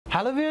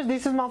Hello viewers,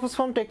 this is Mahfuz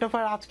from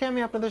টেকনোফায়ার। আজকে আমি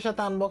আপনাদের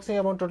সাথে আনবক্সিং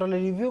এবং টোটালি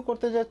রিভিউ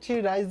করতে যাচ্ছি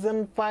Ryzen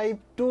 5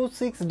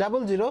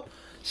 2600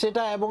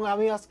 সেটা, এবং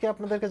আমি আজকে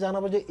আপনাদেরকে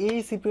জানাবো যে এই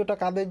সিপিইউটা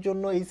কাদের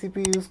জন্য, এই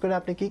সিপিইউ ইউজ করে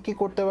আপনি কি কি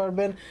করতে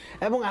পারবেন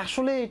এবং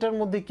আসলে এটার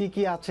মধ্যে কি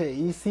কি আছে।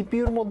 এই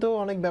সিপিইউর মধ্যেও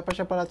অনেক ব্যাপার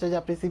স্যাপার আছে যে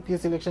আপনি সিপিইউ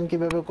সিলেকশন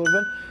কিভাবে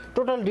করবেন,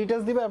 টোটাল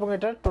ডিটেইলস দিব এবং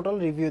এটার টোটাল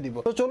রিভিউ দিব।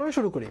 তো চলুন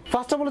শুরু করি।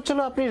 ফার্স্ট অফ অল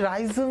হলো আপনি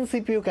Ryzen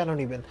সিপিইউ কেন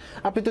নেবেন?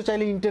 আপনি তো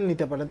চাইলে ইন্টেল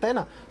নিতে পারেন, তাই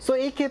না? সো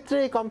এই ক্ষেত্রে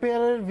এই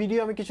কম্পেয়ারের ভিডিও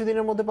আমি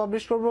কিছুদিনের মধ্যে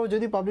পাবলিশ করব।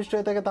 যদি পাবলিশ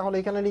হয়ে থাকে তাহলে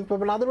এখানে লিংক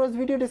পাবেন, আদারওয়াইজ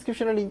ভিডিও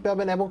ডেসক্রিপশনে লিংক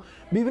পাবেন এবং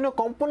বিভিন্ন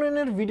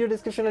কম্পোনেন্টের ভিডিও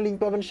ডেসক্রিপশনে লিংক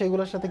পাবেন,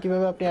 সেগুলোর সাথে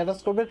কিভাবে আপনি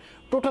অ্যাডজাস্ট করবেন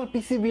টোটাল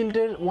পিসি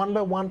বিল্ডের 1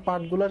 বাই 1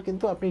 পার্টগুলোর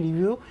কিন্তু আপনি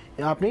রিভিউ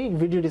আপনি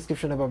ভিডিও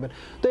ডেসক্রিপশনে পাবেন।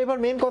 তো এবার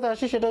মেইন কথা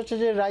আসি, সেটা হচ্ছে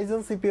যে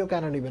Ryzen সিপিইউ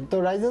কেন নেবেন। তো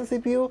Ryzen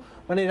সিপিইউ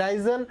মানে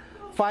Ryzen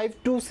 5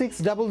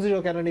 2600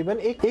 কেন নেবেন,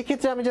 এই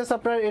ক্ষেত্রে আমি জাস্ট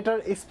আপনার এটার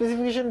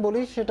স্পেসিফিকেশন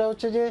বলি। সেটা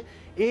হচ্ছে যে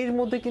এর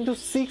মধ্যে কিন্তু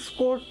 6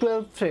 কোর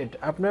 12 থ্রেড,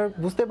 আপনার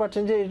বুঝতে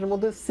পারছেন যে এর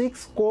মধ্যে 6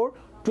 কোর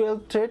 12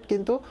 থ্রেড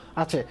কিন্তু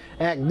আছে।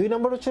 এক দুই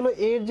নম্বর হচ্ছিল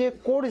এর যে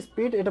কোর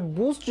স্পিড, এটা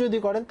বুস্ট যদি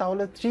করেন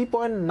তাহলে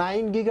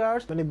 3.9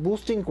 গিগাহার্টজ, মানে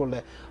বুস্টিং করলে।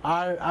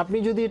 আর আপনি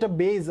যদি এটা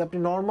বেজ আপনি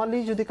নর্মালি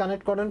যদি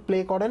কানেক্ট করেন, প্লে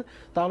করেন,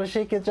 তাহলে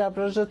সেই ক্ষেত্রে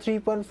আপনার হচ্ছে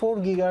 3.4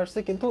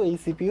 গিগাহার্টসে কিন্তু এই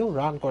সিপিইউ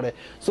রান করে।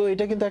 সো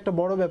এটা কিন্তু একটা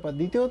বড় ব্যাপার।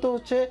 দ্বিতীয়ত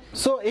হচ্ছে,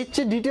 সো এর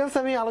চেয়ে ডিটেলস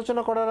আমি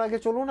আলোচনা করার আগে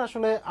চলুন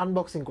আসলে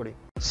আনবক্সিং করি।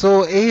 সো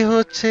এই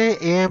হচ্ছে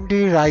AMD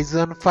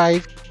Ryzen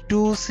 5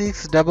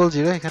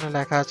 2600 এখানে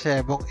লেখা আছে,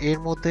 এবং এর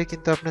মধ্যে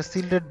কিন্তু আপনার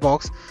সিলড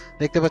বক্স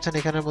দেখতে পাচ্ছেন।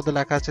 এখানের মধ্যে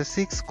লেখা আছে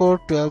 6 কোর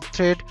 12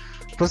 থ্রেড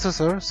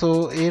প্রসেসর। সো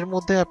এর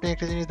মধ্যে আপনি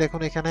একটা জিনিস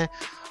দেখুন, এখানে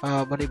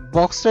মানে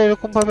বক্সটা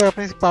এরকম ভাবে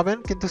আপনি পাবেন,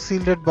 কিন্তু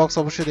সিলড বক্স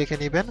অবশ্যই দেখে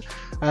নেবেন।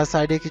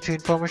 সাইডে কিছু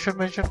ইনফরমেশন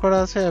মেনশন করা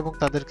আছে এবং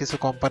তাদের কিছু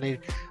কোম্পানির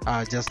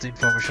জাস্ট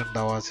ইনফরমেশন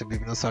দেওয়া আছে,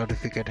 বিভিন্ন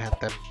সার্টিফিকেট হ্যান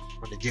ত্যান,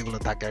 মানে যেগুলো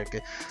থাকে আর কি।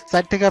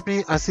 সাইড থেকে আপনি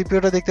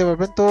সিপিইউটা দেখতে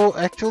পারবেন। তো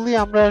অ্যাকচুয়ালি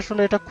আমরা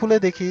আসলে এটা খুলে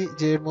দেখি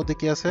যে এর মধ্যে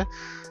কি আছে।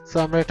 সো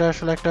আমরা এটা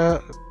আসলে একটা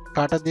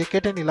কাটা দিয়ে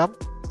কেটে নিলাম।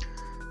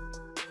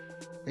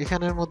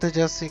 এখানের মধ্যে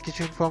জাস্ট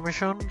কিছু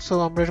ইনফরমেশন। সো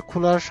আমরা এটা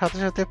খোলার সাথে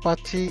সাথে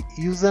পাচ্ছি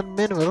ইউজার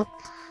ম্যানুয়াল।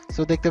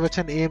 সো দেখতে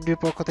পাচ্ছেন AMD এর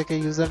পক্ষ থেকে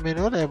ইউজার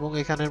ম্যানুয়াল, এবং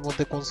এখানের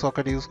মধ্যে কোন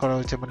সকেট ইউজ করা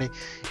হয়েছে, মানে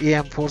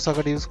AM4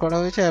 সকেট ইউজ করা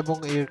হয়েছে, এবং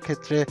এর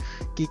ক্ষেত্রে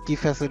কি কি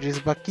ফ্যাসিলিটিস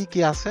বা কি কি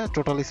আছে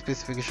টোটাল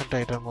স্পেসিফিকেশনটা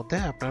এটার মধ্যে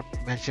আপনার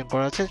মেনশন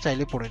করা আছে,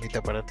 চাইলে পড়ে নিতে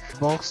পারেন।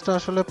 বক্সটা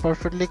আসলে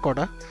পারফেক্টলি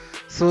করা।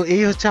 সো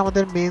এই হচ্ছে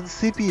আমাদের মেইন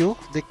সিপিইউ।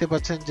 দেখতে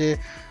পাচ্ছেন যে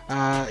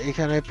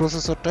এখানে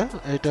প্রসেসরটা,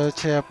 এটা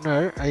হচ্ছে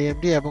আপনার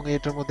AMD, এবং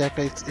এটার মধ্যে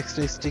একটা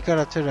এক্সট্রা স্টিকার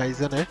আছে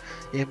Ryzen এর,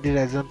 AMD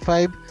Ryzen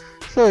 5।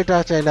 সো এটা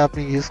চাইলে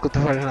আপনি ইউজ করতে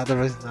পারেন,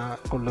 আদারওয়াইজ না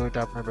করলেও এটা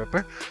আপনার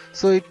ব্যাপার।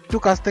 সো একটু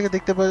কাছ থেকে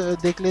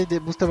দেখলে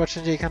বুঝতে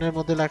পারছেন যে এখানের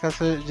মধ্যে লেখা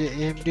আছে যে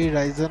AMD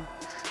Ryzen।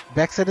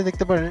 ব্যাক সাইডে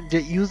দেখতে পারেন যে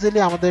ইউজুয়ালি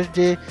আমাদের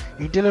যে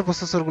ইন্টেলের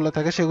প্রসেসরগুলো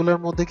থাকে সেগুলোর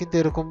মধ্যে কিন্তু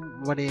এরকম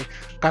মানে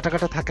কাটা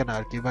কাটা থাকে না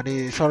আর কি, মানে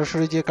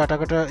সরাসরি যে কাটা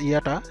কাটা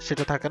ইয়াটা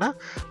সেটা থাকে না।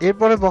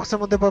 এরপরে বক্সের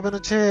মধ্যে পাবেন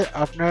হচ্ছে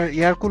আপনার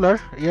এয়ার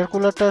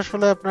কুলারটা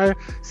আসলে আপনার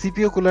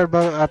সিপিইউ কুলার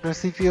বা আপনার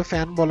সিপিইউ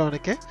ফ্যান বলে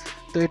অনেকে।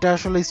 তো এটা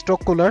আসলে স্টক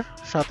কুলার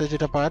সাথে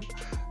যেটা পান।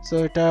 সো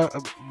এটা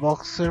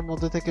বক্সের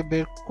মধ্যে থেকে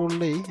বের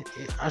করলেই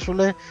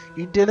আসলে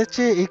ইন্টেলের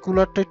চেয়ে এই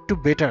কুলারটা একটু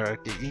বেটার আর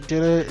কি।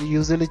 ইন্টেলে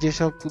ইউজুয়ালি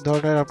যেসব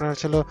ধরনের আপনার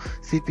আসলে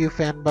সিপিইউ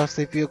ফ্যান বা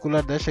সিপিইউ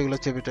কুলার দেয় সেগুলো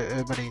হচ্ছে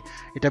মানে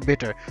এটা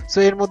বেটার। সো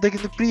এর মধ্যে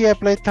কিন্তু প্রি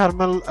অ্যাপ্লাই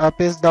থার্মাল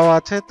পেস্ট দেওয়া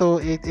আছে। তো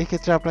এই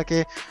ক্ষেত্রে আপনাকে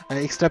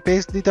এক্সট্রা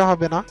পেস্ট দিতে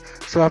হবে না।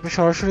 সো আপনি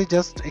সরাসরি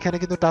জাস্ট এখানে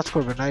কিন্তু টাচ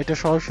করবেন না, এটা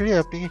সরাসরি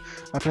আপনি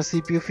আপনার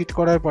সিপিইউ ফিট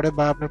করার পরে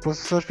বা আপনার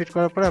প্রসেসর ফিট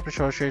করার পরে আপনি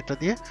সরাসরি এটা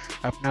দিয়ে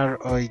আপনার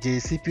ওই যে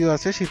সিপিইউ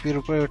আছে সিপিইউর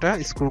উপরে ওটা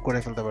স্ক্রু করে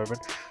ফেলতে পারবেন।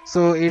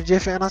 সো এর যে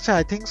ফ্যান আছে,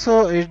 আই থিঙ্ক সো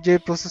এর যে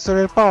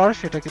প্রসেসরের পাওয়ার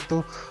সেটা কিন্তু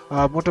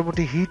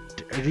মোটামুটি হিট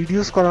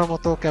রিডিউস করার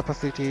মতো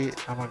ক্যাপাসিটি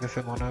আমার কাছে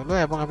মনে হলো,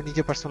 এবং আমি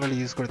নিজে পার্সোনালি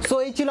ইউজ করেছি। সো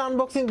এই ছিল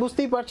আনবক্সিং।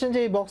 বুঝতেই পারছেন যে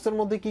এই বক্সের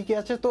মধ্যে কি কি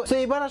আছে। তো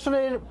এবার আসলে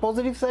এর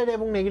পজিটিভ সাইড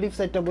এবং নেগেটিভ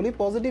সাইডটা বলি।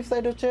 পজিটিভ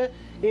সাইড হচ্ছে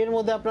এর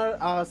মধ্যে আপনার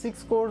 6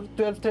 কোর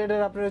 12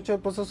 থ্রেডের আপনার হচ্ছে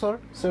প্রসেসর।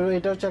 সো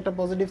এটা হচ্ছে একটা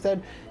পজিটিভ সাইড।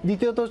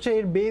 দ্বিতীয়ত হচ্ছে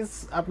এর বেস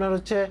আপনার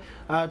হচ্ছে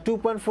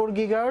 2.4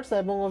 গিগাহার্টজ,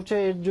 এবং হচ্ছে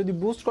এর যদি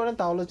বুস্ট করেন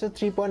তাহলে হচ্ছে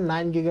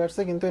 3.9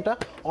 গিগাহার্টসে কিন্তু এটা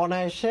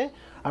অনায়াসে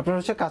আপনার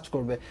হচ্ছে কাজ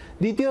করবে।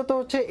 দ্বিতীয়ত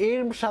হচ্ছে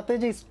এর সাথে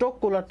যে স্টক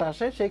কুলারটা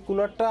আসে সেই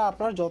কুলারটা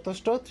আপনার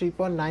যথেষ্ট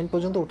 3.9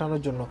 পর্যন্ত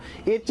ওঠানোর জন্য।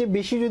 এর চেয়ে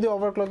বেশি যদি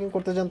ওভারক্লকিং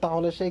করতে চান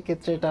তাহলে সেই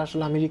ক্ষেত্রে এটা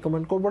আসলে আমি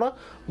রিকমেন্ড করবো না।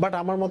 বাট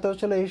আমার মতে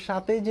হচ্ছে এর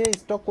সাথে যে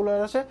স্টক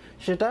কুলার আসে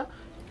সেটা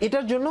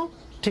এটার জন্য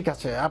ঠিক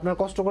আছে, আপনার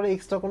কষ্ট করে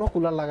এক্সট্রা কোনো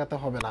কুলার লাগাতে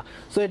হবে না।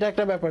 সো এটা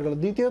একটা ব্যাপার গেল।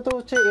 দ্বিতীয়ত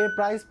হচ্ছে এর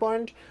প্রাইস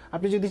পয়েন্ট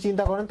আপনি যদি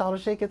চিন্তা করেন তাহলে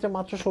সেই ক্ষেত্রে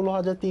মাত্র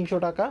 16,300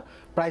 টাকা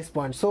প্রাইস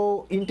পয়েন্ট। সো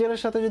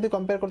ইন্টেলের সাথে যদি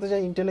কম্পেয়ার করতে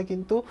যাই, ইন্টেলে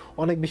কিন্তু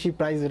অনেক বেশি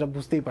প্রাইস, এটা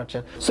বুঝতেই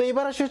পারছেন। সো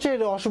এবার আসে হচ্ছে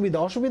এর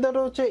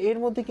অসুবিধাটা হচ্ছে এর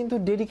মধ্যে কিন্তু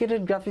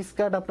ডেডিকেটেড গ্রাফিক্স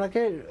কার্ড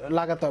আপনাকে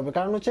লাগাতে হবে,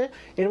 কারণ হচ্ছে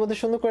এর মধ্যে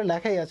সুন্দর করে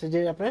লেখাই আছে যে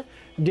আপনার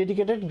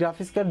ডেডিকেটেড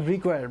গ্রাফিক্স কার্ড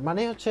রিকোয়ার্ড,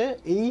 মানে হচ্ছে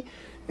এই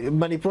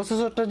মানে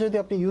প্রসেসরটা যদি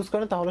আপনি ইউজ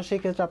করেন তাহলে সেই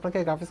ক্ষেত্রে আপনাকে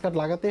গ্রাফিক্স কার্ড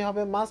লাগাতেই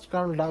হবে মাস্ট,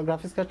 কারণ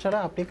গ্রাফিক্স কার্ড ছাড়া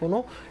আপনি কোনো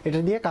এটা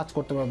দিয়ে কাজ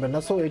করতে পারবেন না।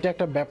 সো এটা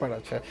একটা ব্যাপার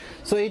আছে।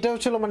 সো এটা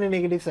হচ্ছিল মানে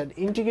নেগেটিভ সাইড।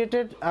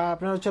 ইন্টিগ্রেটেড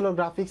আপনার হচ্ছিল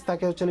গ্রাফিক্স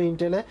থাকে হচ্ছিল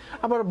ইন্টেলে,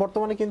 আবার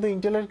বর্তমানে কিন্তু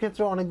ইন্টেলের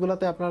ক্ষেত্রে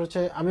অনেকগুলোতে আপনার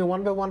হচ্ছে আমি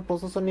 1/1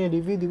 প্রসেসর নিয়ে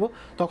রিভিউ দিব,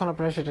 তখন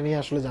আপনারা সেটা নিয়ে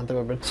আসলে জানতে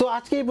পারবেন। সো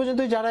আজকে এই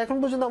পর্যন্তই। যারা এখন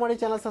পর্যন্ত আমার এই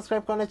চ্যানেল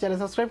সাবস্ক্রাইব করেন, চ্যানেল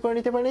সাবস্ক্রাইব করে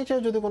নিতে পারেন।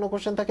 এছাড়া যদি কোনো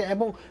কোশ্চেন থাকে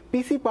এবং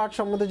পিসি পার্ট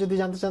সম্বন্ধে যদি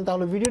জানতে চান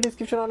তাহলে ভিডিও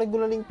ডিসক্রিপশনে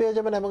অনেকগুলো লিঙ্ক পেয়ে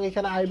যাবেন এবং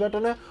এখানে আই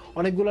বাটনে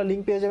অনেকগুলো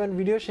লিঙ্ক পেয়ে যাবেন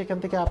ভিডিও, সেখান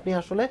থেকে আপনি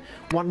আসলে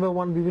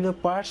 1/1 বিভিন্ন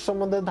পার্টস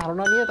সম্বন্ধে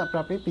ধারণা নিয়ে তারপর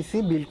আপনি পিসি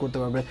বিল্ড করতে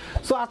পারবেন।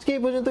 সো আজকে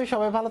এই পর্যন্তই,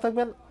 সবাই ভালো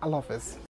থাকবেন, আল্লাহ হাফেজ।